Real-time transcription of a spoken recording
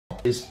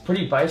It's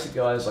pretty basic,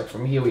 guys. Like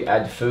from here we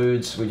add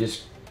foods, we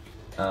just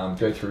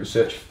go through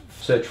search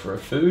for a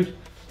food.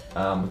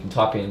 We can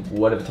type in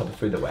whatever type of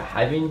food that we're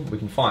having. We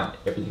can find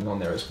everything on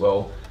there as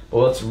well. But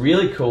what's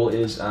really cool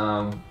is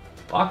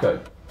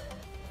barcode.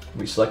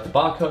 We select the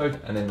barcode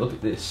and then look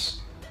at this.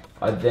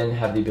 I then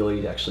have the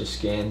ability to actually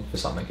scan for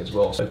something as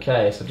well.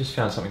 Okay, so I've just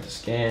found something to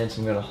scan, so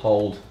I'm going to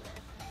hold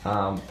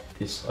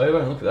this over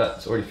and look at that,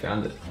 it's already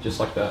found it, just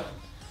like that.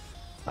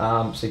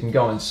 So you can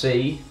go and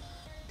see,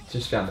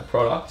 just found the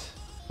product,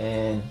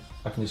 and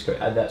I can just go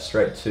add that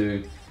straight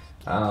to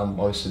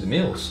obviously the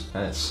meals.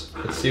 And it's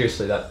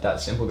seriously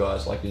that simple,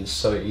 guys. Like, it's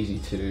so easy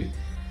to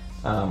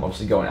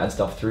obviously go and add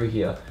stuff through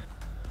here.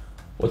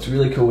 What's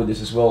really cool with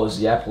this as well is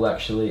the app will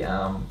actually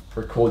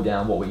record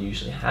down what we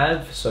usually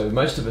have. So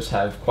most of us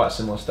have quite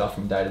similar stuff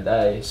from day to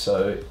day,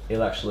 so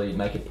it'll actually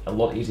make it a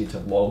lot easier to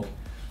log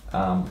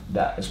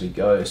that as we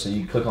go. So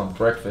you click on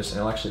breakfast and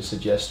it'll actually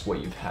suggest what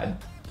you've had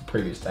the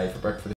previous day for breakfast.